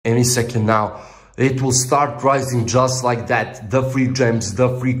any second now. It will start rising just like that. The free gems,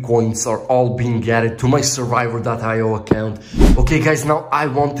 the free coins are all being added to my survivor.io account. Okay guys, now I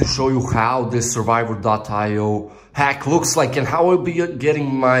want to show you how this survivor.io hack looks like and how I'll be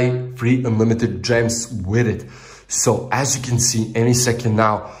getting my free unlimited gems with it. So as you can see, any second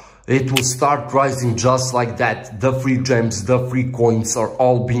now, it will start rising just like that. The free gems, the free coins are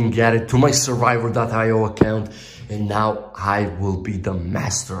all being added to my survivor.io account. And now I will be the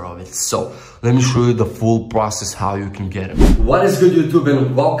master of it. So let me show you the full process how you can get it. What is good YouTube,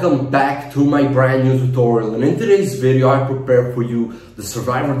 and welcome back to my brand new tutorial. And in today's video I prepared for you the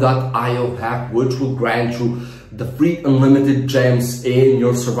survivor.io hack, which will grant you the free unlimited gems in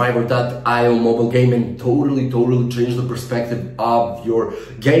your survivor.io mobile game and totally change the perspective of your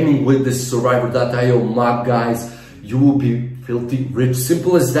gaming with this survivor.io mod, guys. You will be filthy rich.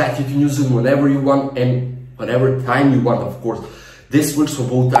 Simple as that. You can use it whenever you want and whatever time you want, of course. This works for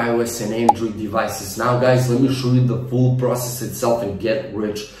both iOS and Android devices. Now guys, let me show you the full process itself and get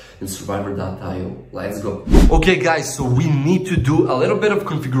rich in survivor.io. Let's go. Okay guys, so we need to do a little bit of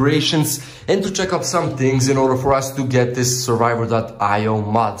configurations and to check out some things in order for us to get this survivor.io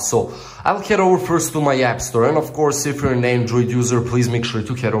mod. So I'll head over first to my app store, and of course if you're an Android user, please make sure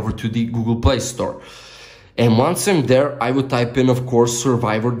to head over to the Google Play Store. And once I'm there, I will type in, of course,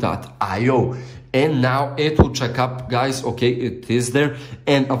 survivor.io. And now it will check up, guys. Okay, it is there.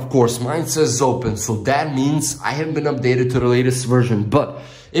 And of course, mine says open. So that means I haven't been updated to the latest version. But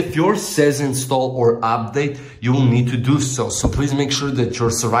if yours says install or update, you will need to do so. So please make sure that your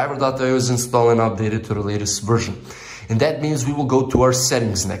survivor.io is installed and updated to the latest version. And that means we will go to our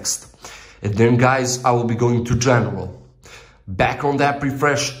settings next. And then, guys, I will be going to general. Background app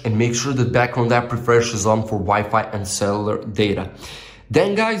refresh, and make sure that background app refresh is on for Wi-Fi and cellular data.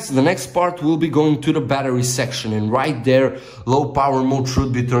 Then guys, the next part will be going to the battery section, and right there, low power mode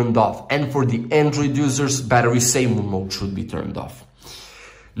should be turned off. And for the Android users, battery saving mode should be turned off.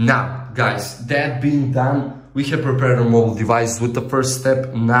 Now guys, that being done, we have prepared our mobile device with the first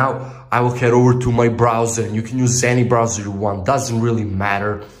step. Now I will head over to my browser, and you can use any browser you want, doesn't really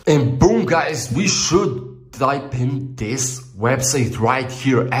matter. And boom guys, we should type in this website right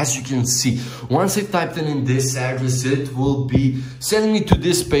here. As you can see, once I typed in this address, it will be sending me to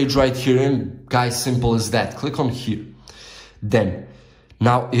this page right here. And guys, simple as that. Click on here. Then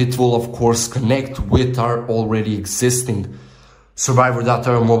now it will of course connect with our already existing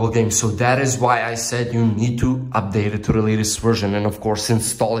survivor.io mobile game. So that is why I said you need to update it to the latest version, and of course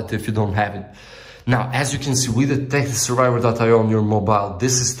install it if you don't have it. Now, as you can see, we detected survivor.io on your mobile.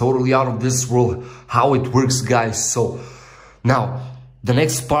 This is totally out of this world how it works, guys. So now the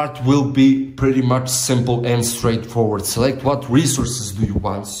next part will be pretty much simple and straightforward. Select what resources do you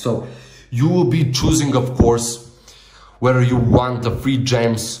want. So you will be choosing, of course, whether you want the free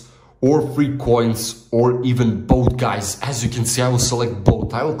gems or free coins or even both, guys. As you can see, I will select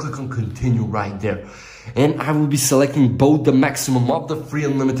both. I will click on continue right there. And I will be selecting both the maximum of the free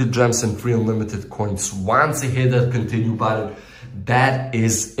unlimited gems and free unlimited coins. Once I hit that continue button, that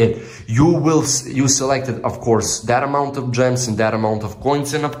is it. You selected, of course, that amount of gems and that amount of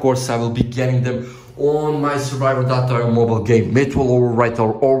coins, and of course I will be getting them on my survivor.io mobile game. It will overwrite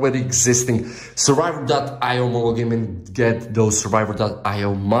our already existing survivor.io mobile game and get those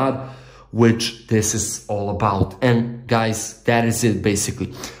survivor.io mod, which this is all about. And guys, that is it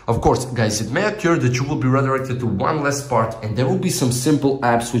basically. Of course, guys, it may occur that you will be redirected to one last part, and there will be some simple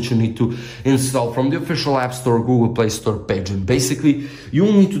apps which you need to install from the official App Store, Google Play Store page. And basically, you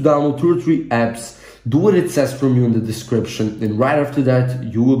will need to download 2 or 3 apps, do what it says from you in the description, and right after that,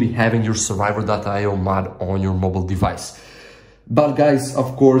 you will be having your survivor.io mod on your mobile device. But guys,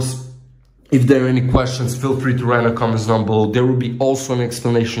 of course, if there are any questions, feel free to write in the comments down below. There will be also an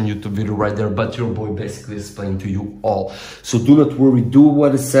explanation YouTube video right there, but your boy basically explained to you all. So do not worry, do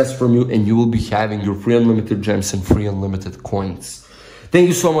what it says from you, and you will be having your free unlimited gems and free unlimited coins. Thank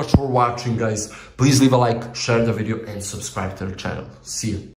you so much for watching, guys. Please leave a like, share the video, and subscribe to the channel. See you.